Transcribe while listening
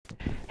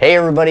Hey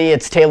everybody,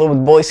 it's Taylor with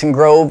Boydston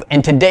Grove,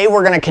 and today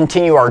we're going to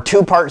continue our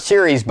two-part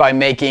series by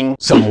making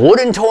some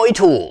wooden toy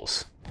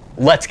tools.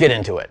 Let's get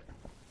into it.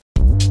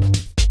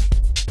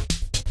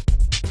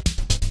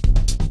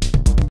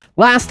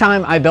 Last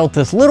time I built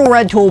this little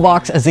red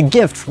toolbox as a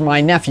gift for my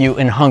nephew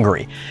in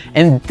Hungary,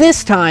 and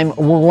this time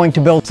we're going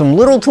to build some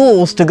little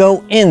tools to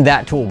go in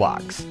that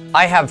toolbox.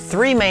 I have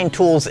three main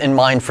tools in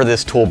mind for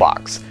this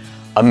toolbox: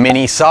 a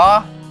mini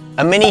saw,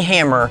 a mini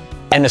hammer,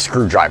 and a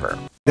screwdriver.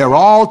 They're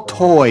all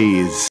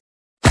toys.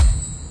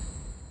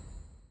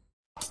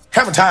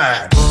 Hammer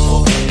time!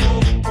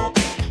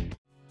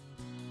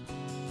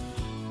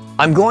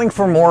 I'm going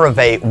for more of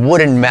a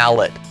wooden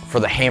mallet for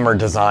the hammer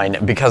design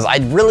because I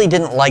really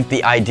didn't like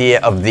the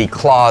idea of the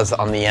claws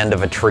on the end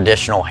of a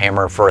traditional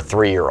hammer for a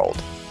 3-year-old.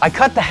 I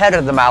cut the head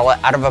of the mallet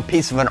out of a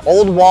piece of an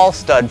old wall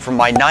stud from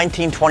my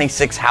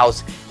 1926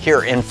 house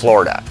here in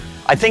Florida.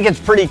 I think it's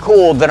pretty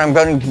cool that I'm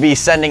going to be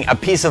sending a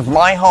piece of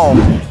my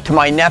home to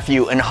my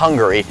nephew in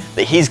Hungary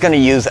that he's going to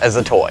use as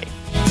a toy.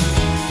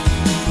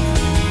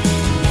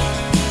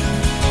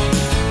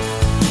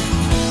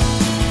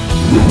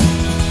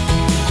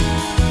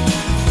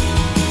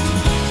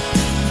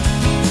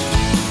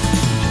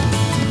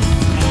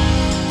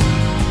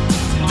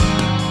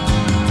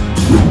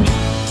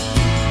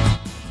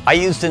 I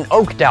used an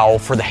oak dowel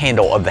for the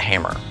handle of the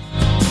hammer.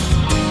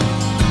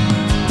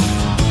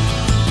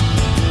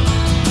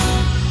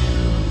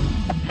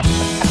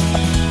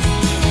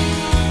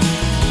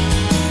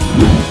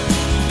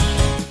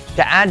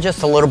 To add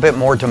just a little bit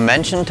more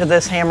dimension to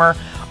this hammer,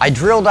 I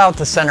drilled out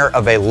the center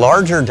of a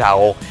larger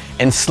dowel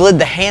and slid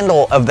the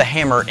handle of the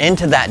hammer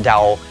into that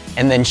dowel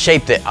and then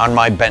shaped it on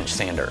my bench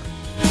sander.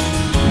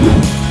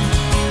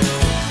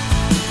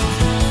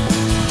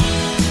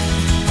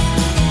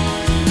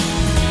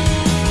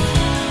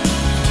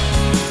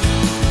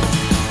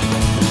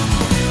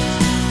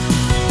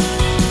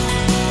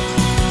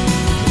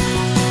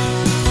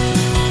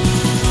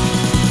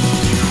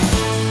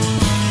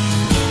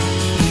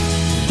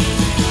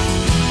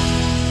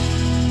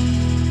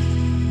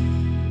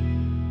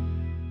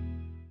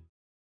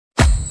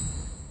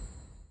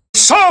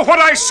 Saw what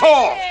I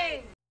saw!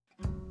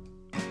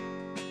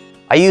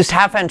 I used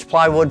 1/2-inch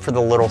plywood for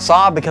the little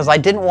saw because I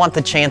didn't want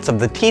the chance of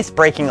the teeth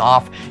breaking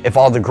off if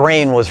all the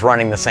grain was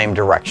running the same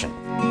direction.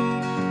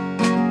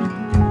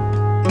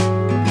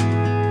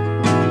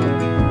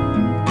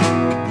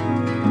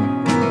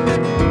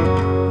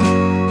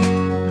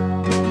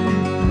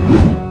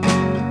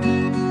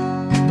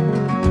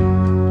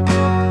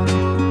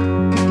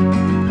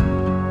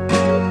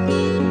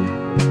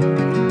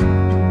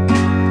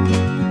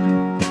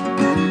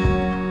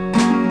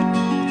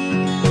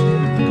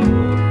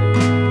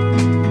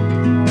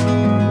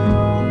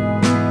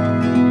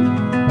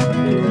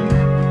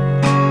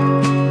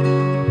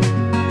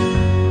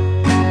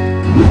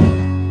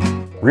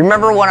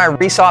 Remember when I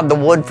resawed the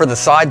wood for the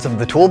sides of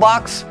the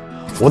toolbox?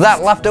 Well,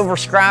 that leftover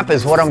scrap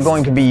is what I'm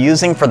going to be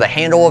using for the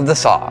handle of the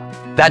saw.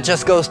 That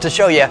just goes to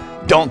show you,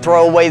 don't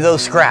throw away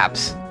those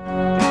scraps.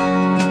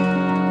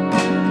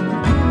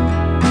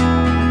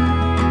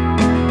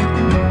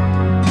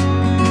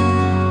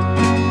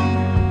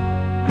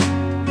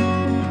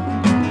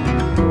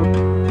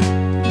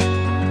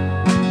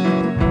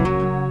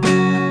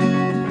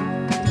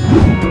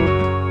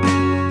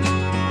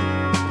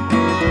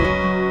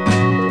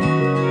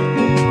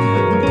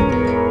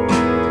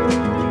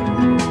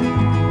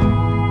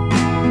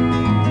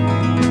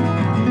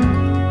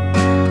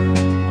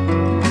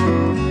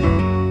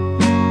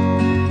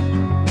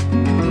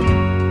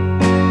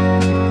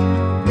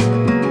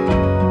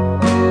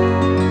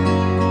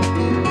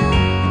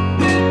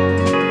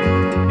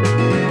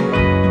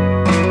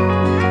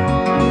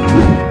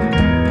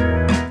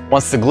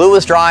 Once the glue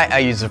was dry, I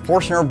used a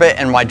Forstner bit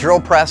and my drill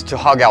press to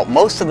hug out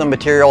most of the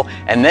material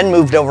and then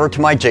moved over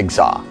to my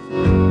jigsaw.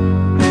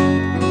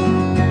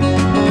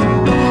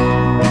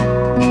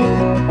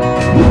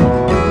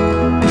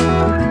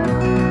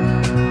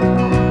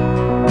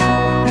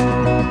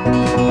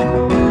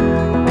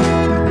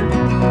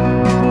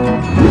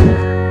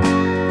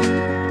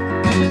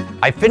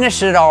 I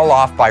finished it all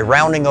off by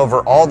rounding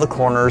over all the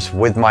corners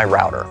with my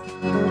router.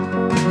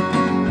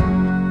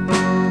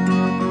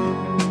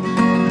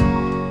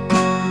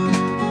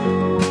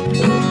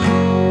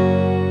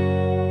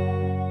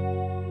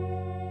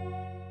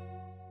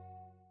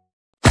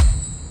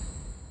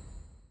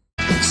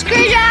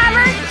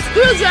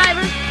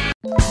 Screwdriver!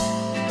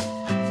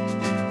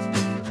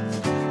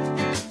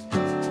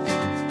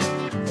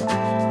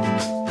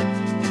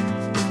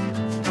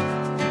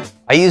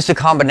 I used a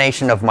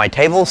combination of my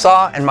table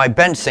saw and my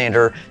bench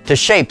sander to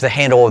shape the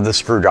handle of the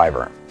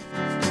screwdriver.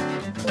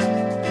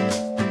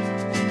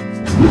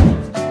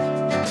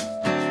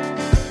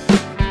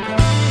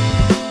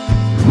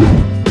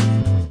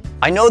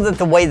 I know that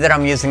the way that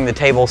I'm using the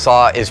table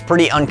saw is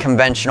pretty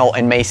unconventional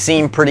and may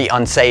seem pretty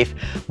unsafe,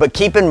 but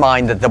keep in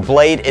mind that the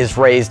blade is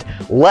raised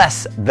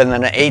less than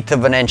 1/8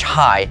 of an inch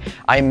high.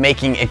 I'm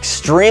making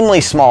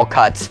extremely small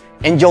cuts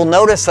And you'll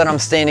notice that I'm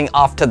standing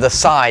off to the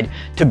side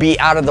to be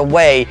out of the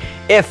way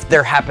if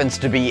there happens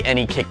to be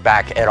any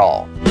kickback at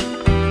all.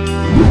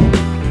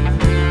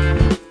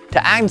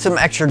 To add some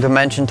extra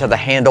dimension to the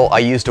handle, I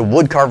used a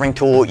wood carving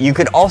tool. You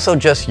could also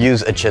just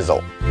use a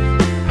chisel.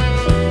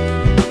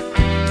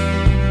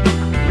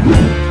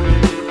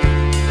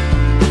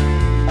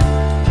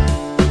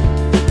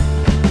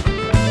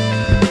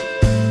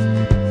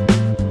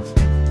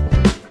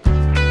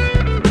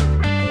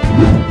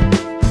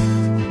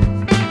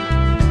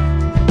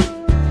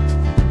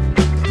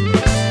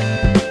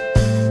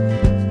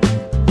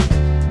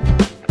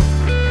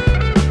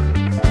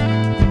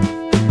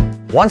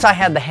 Once I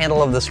had the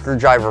handle of the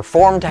screwdriver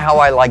formed to how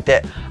I liked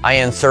it, I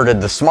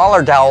inserted the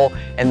smaller dowel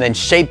and then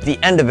shaped the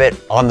end of it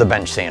on the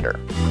bench sander.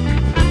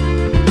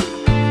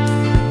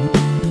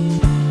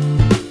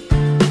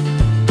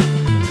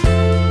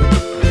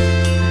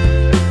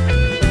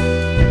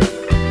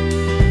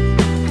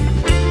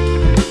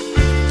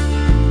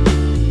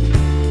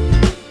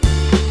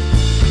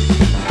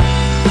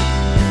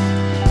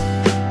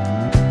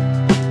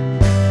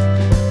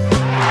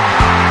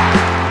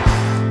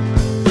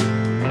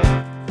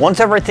 Once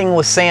everything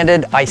was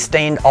sanded, I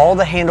stained all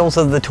the handles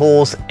of the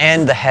tools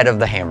and the head of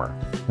the hammer.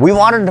 We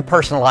wanted to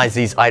personalize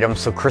these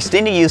items, so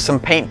Christina used some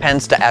paint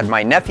pens to add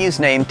my nephew's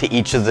name to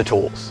each of the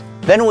tools.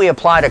 Then we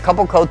applied a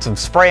couple coats of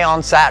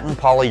spray-on satin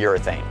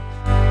polyurethane.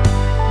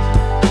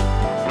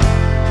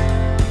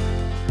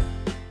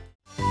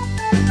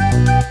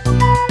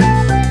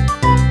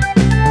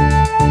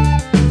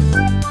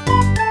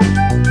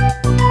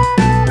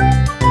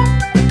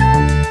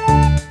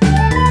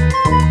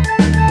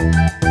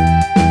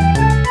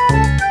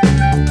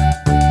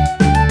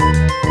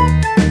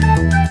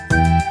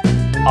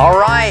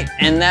 Alright,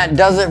 and that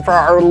does it for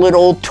our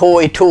little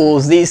toy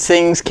tools. These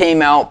things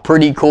came out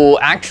pretty cool.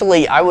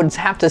 Actually, I would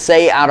have to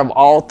say out of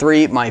all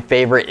three, my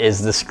favorite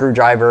is the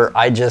screwdriver.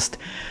 I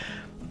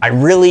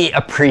really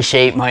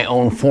appreciate my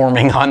own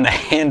forming on the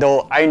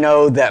handle. I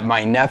know that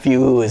my nephew,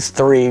 who is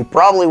 3,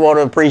 probably won't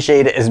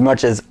appreciate it as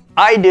much as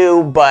I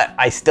do, but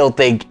I still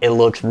think it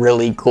looks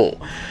really cool.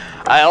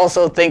 I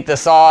also think the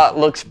saw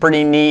looks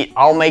pretty neat.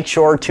 I'll make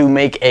sure to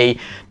make a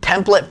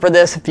template for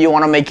this if you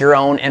want to make your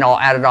own, and I'll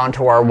add it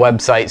onto our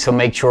website, so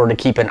make sure to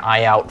keep an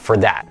eye out for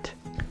that.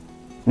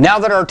 Now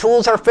that our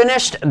tools are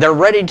finished, they're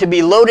ready to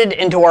be loaded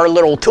into our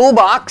little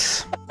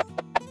toolbox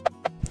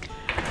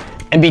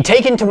and be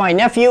taken to my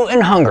nephew in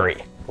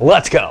Hungary.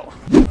 Let's go.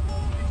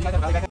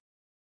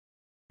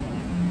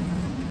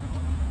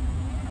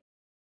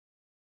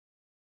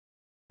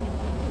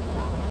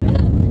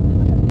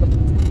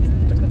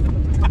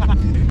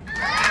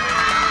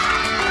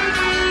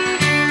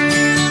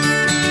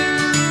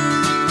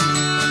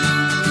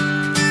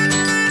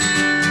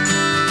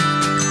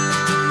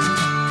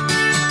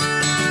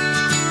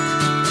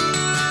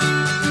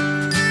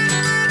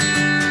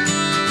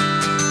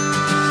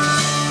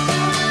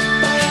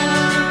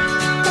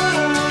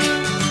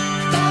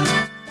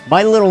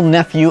 My little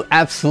nephew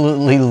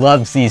absolutely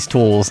loves these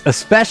tools,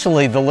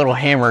 especially the little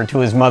hammer, to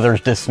his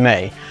mother's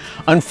dismay.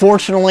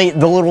 Unfortunately,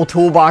 the little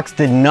toolbox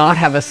did not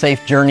have a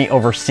safe journey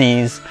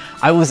overseas.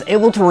 I was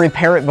able to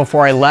repair it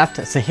before I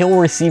left, so he'll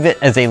receive it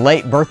as a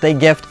late birthday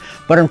gift,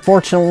 but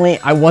unfortunately,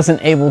 I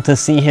wasn't able to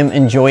see him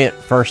enjoy it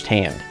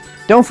firsthand.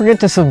 Don't forget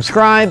to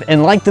subscribe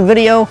and like the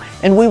video,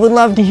 and we would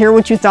love to hear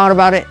what you thought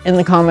about it in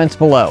the comments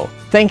below.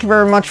 Thank you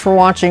very much for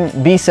watching,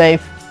 be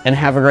safe, and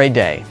have a great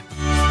day.